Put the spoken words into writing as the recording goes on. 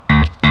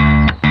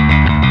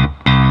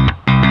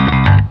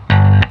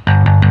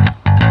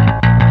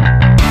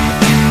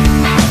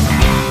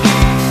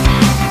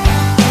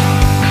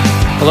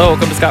Hello,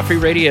 welcome to Scot Free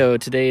Radio.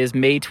 Today is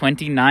May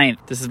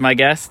 29th. This is my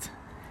guest.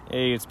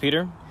 Hey, it's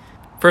Peter.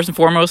 First and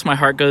foremost, my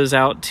heart goes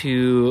out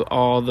to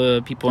all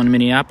the people in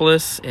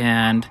Minneapolis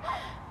and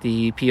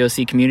the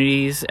POC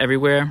communities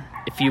everywhere.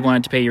 If you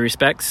wanted to pay your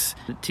respects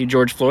to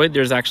George Floyd,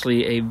 there's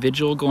actually a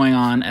vigil going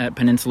on at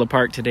Peninsula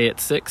Park today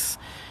at 6.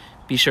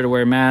 Be sure to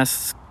wear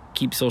masks,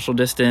 keep social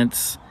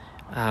distance.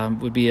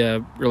 Would be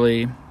a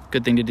really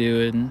good thing to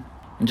do, and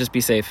just be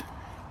safe.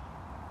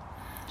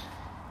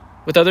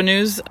 With other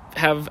news,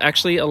 have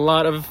actually a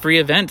lot of free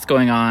events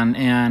going on,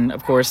 and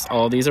of course,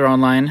 all of these are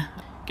online.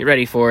 Get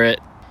ready for it.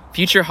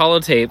 Future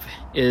Holotape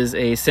is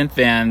a synth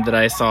band that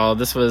I saw.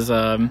 This was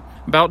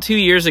about 2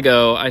 years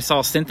ago. I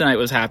saw Synth Night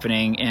was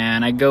happening,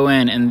 and I go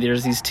in, and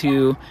there's these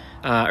two,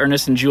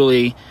 Ernest and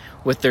Julie,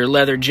 with their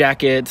leather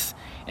jackets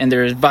and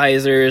their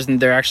visors, and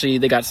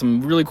they got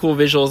some really cool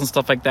visuals and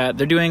stuff like that.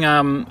 They're doing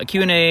a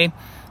Q&A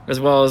as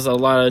well as a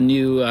lot of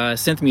new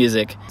synth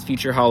music.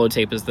 Future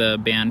Holotape is the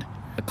band.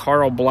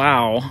 Carl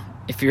Blau,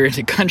 if you're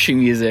into country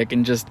music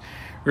and just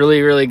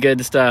really, really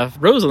good stuff.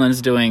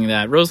 Roseland's doing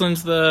that.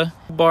 Roseland's the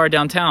bar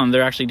downtown.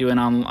 They're actually doing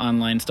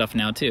online stuff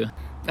now too.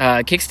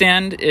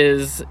 Kickstand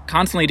is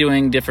constantly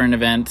doing different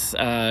events,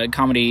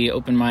 comedy,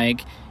 open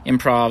mic,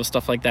 improv,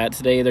 stuff like that.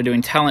 Today they're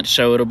doing talent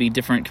show. It'll be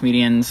different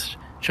comedians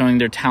showing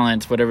their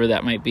talents, whatever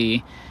that might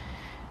be.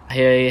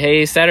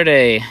 Hey,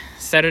 Saturday.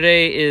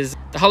 Saturday is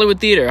the Hollywood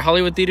Theater.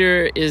 Hollywood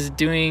Theater is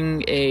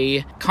doing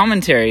a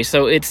commentary.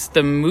 So it's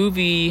the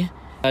movie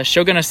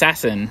Shogun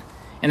Assassin.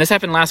 And this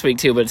happened last week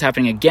too, but it's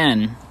happening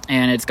again.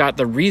 And it's got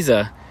the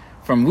RZA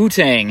from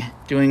Wu-Tang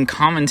doing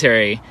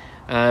commentary.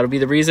 It'll be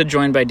the RZA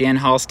joined by Dan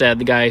Halstead,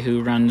 the guy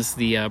who runs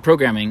the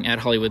programming at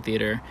Hollywood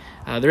Theater.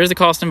 There is a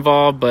cost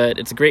involved, but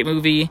it's a great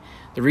movie.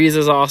 The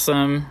RZA's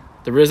awesome.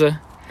 The RZA.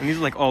 And these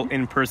are like all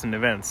in-person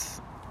events.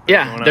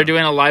 Yeah, they're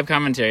doing a live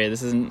commentary.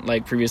 This isn't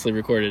like previously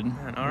recorded.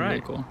 Man, all right.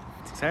 Really cool.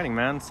 It's exciting,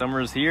 man.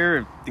 Summer's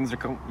here. Things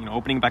are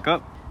opening back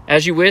up.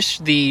 As you wish,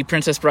 the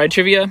Princess Bride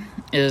Trivia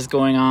is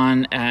going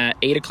on at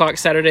 8 o'clock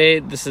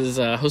Saturday. This is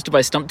hosted by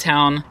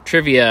Stumptown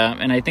Trivia,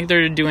 and I think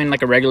they're doing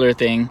like a regular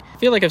thing. I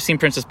feel like I've seen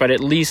Princess Bride at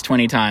least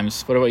 20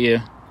 times. What about you?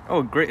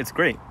 Oh, great. It's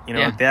great.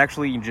 Yeah. They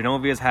actually,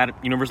 Genovia has had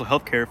universal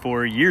healthcare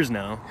for years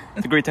now.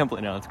 It's a great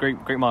template now. It's a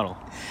great model.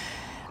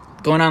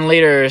 Going on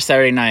later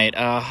Saturday night,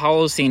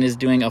 Holocene is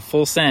doing a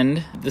full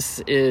send.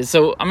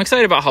 So I'm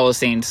excited about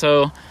Holocene.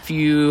 So if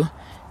you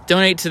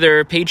donate to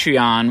their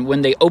Patreon,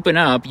 when they open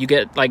up, you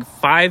get like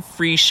 5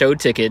 free show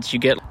tickets. You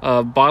get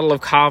a bottle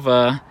of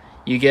kava.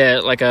 You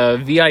get like a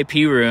VIP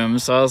room.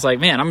 So I was like,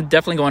 man, I'm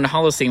definitely going to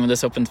Holocene when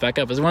this opens back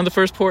up. It's one of the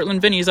first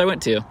Portland venues I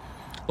went to.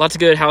 Lots of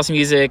good house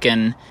music,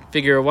 and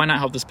figure why not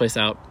help this place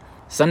out.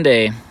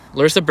 Sunday,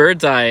 Larissa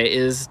Birdseye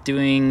is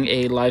doing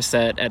a live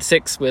set at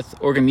 6 with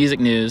Oregon Music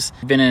News.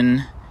 Been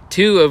in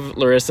 2 of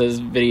Larissa's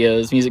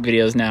music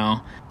videos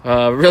now.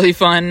 Really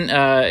fun.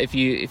 If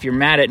you're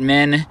mad at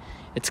men,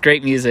 it's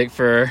great music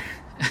for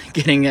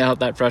getting out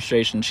that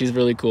frustration. She's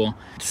really cool.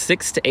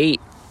 6 to 8,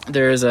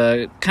 there's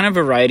a kind of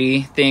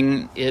variety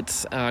thing.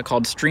 It's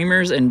called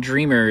Streamers and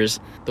Dreamers.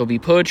 There'll be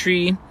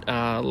poetry,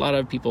 a lot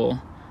of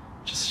people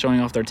just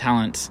showing off their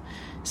talents.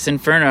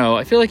 Sinferno,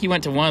 I feel like you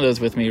went to one of those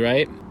with me,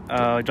 right?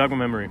 Jog my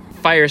memory.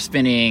 Fire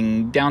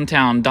spinning,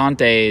 downtown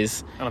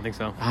Dante's. I don't think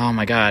so. Oh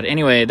my God.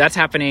 Anyway, that's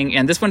happening.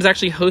 And this one's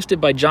actually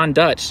hosted by John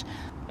Dutch.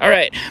 All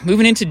right,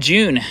 moving into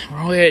June. We're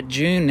all the way at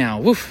June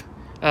now. Woof.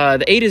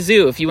 The A to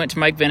Zoo. If you went to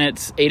Mike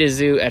Bennett's A to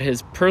Zoo at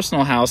his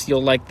personal house,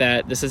 you'll like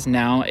that. This is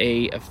now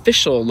a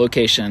official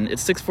location.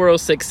 It's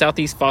 6406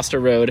 Southeast Foster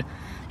Road.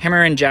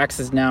 Hammer and Jacks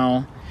is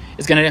going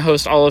to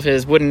host all of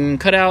his wooden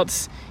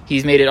cutouts.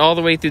 He's made it all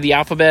the way through the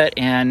alphabet,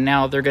 and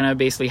now they're going to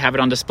basically have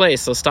it on display.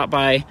 So stop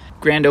by,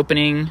 grand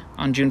opening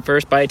on June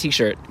 1st, buy a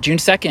t-shirt. June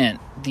 2nd,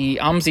 the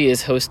OMSI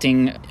is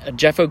hosting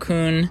Jeff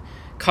Okun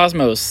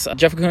Cosmos.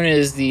 Jeff Okun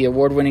is the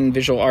award-winning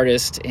visual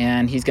artist,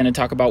 and he's going to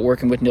talk about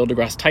working with Neil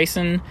deGrasse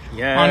Tyson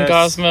on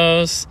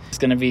Cosmos. It's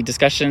going to be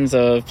discussions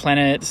of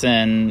planets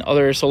and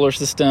other solar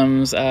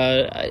systems.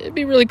 It'd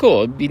be really cool.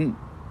 It'd be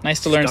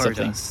nice to learn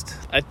something.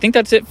 I think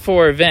that's it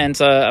for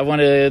events. I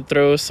want to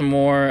throw some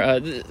more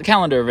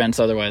calendar events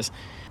otherwise.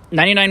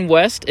 99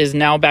 West is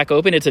now back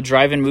open. It's a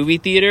drive-in movie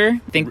theater.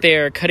 I think they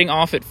are cutting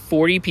off at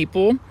 40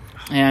 people,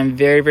 and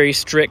very, very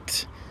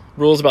strict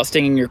rules about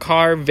staying in your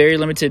car. Very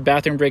limited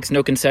bathroom breaks,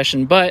 no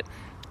concession, but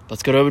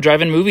let's go to a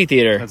drive-in movie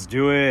theater. Let's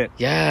do it.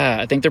 Yeah,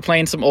 I think they're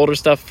playing some older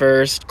stuff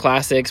first.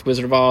 Classics,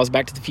 Wizard of Oz,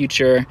 Back to the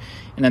Future,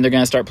 and then they're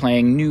going to start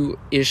playing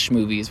new-ish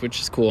movies,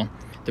 which is cool.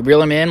 The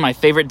Reel 'Em In, my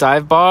favorite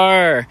dive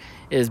bar,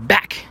 is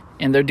back,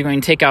 and they're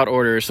doing takeout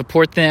orders.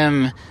 Support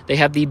them. They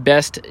have the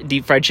best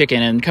deep fried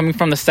chicken, and coming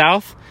from the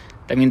South,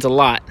 that means a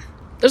lot.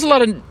 There's a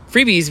lot of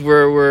freebies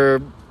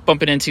we're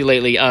bumping into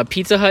lately.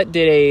 Pizza Hut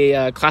did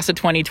a class of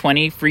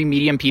 2020 free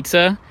medium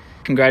pizza.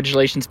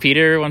 Congratulations,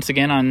 Peter, once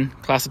again on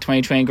class of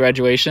 2020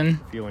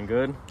 graduation. Feeling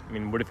good. I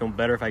mean, would it feel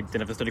better if I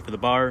didn't have to study for the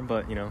bar?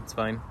 But, it's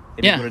fine.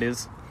 It is what it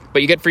is.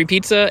 But you get free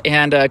pizza,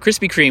 and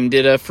Krispy Kreme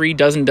did a free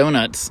dozen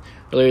donuts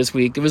earlier this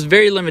week. It was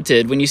very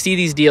limited. When you see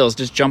these deals,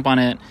 just jump on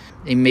it.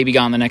 They may be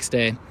gone the next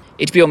day.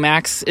 HBO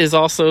Max is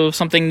also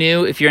something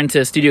new. If you're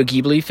into Studio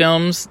Ghibli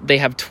films, they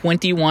have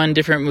 21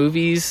 different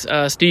movies,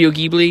 Studio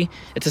Ghibli.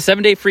 It's a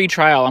 7-day free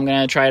trial. I'm going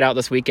to try it out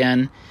this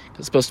weekend.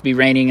 It's supposed to be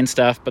raining and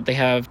stuff, but they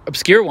have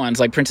obscure ones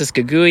like Princess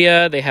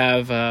Kaguya. They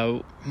have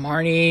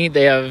Marnie.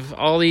 They have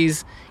all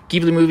these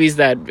Ghibli movies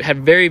that have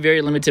very,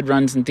 very limited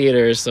runs in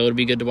theaters, so it'd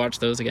be good to watch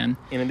those again.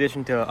 In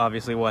addition to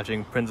obviously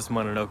watching Princess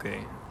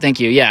Mononoke. Thank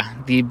you. Yeah,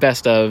 the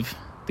best of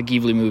the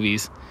Ghibli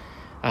movies.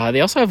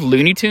 They also have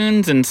Looney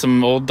Tunes and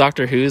some old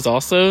Doctor Who's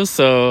also.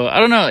 So I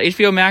don't know.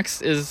 HBO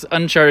Max is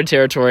uncharted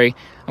territory.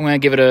 I'm gonna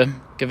give it a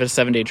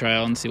 7-day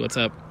trial and see what's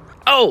up.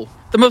 Oh,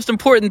 the most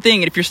important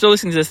thing, and if you're still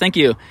listening to this, thank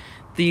you.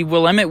 The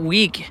Willamette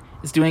Week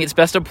is doing its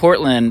Best of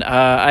Portland.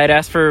 I had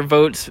asked for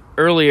votes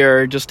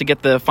earlier just to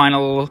get the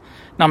final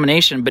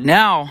nomination, but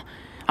now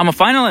I'm a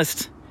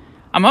finalist.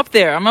 I'm up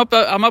there. I'm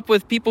up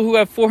with people who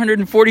have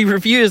 440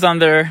 reviews on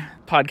their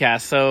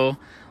podcast. So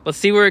let's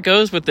see where it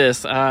goes with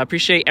this.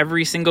 Appreciate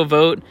every single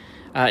vote.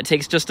 It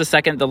takes just a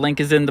second. The link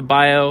is in the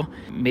bio.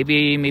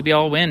 Maybe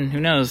I'll win.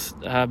 Who knows?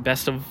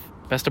 Best of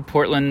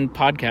Portland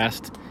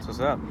podcast. So what's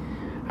up?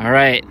 All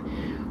right.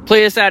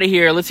 Play us out of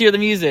here. Let's hear the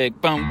music.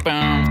 Boom,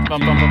 boom,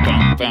 boom, boom, boom,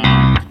 boom,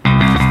 boom.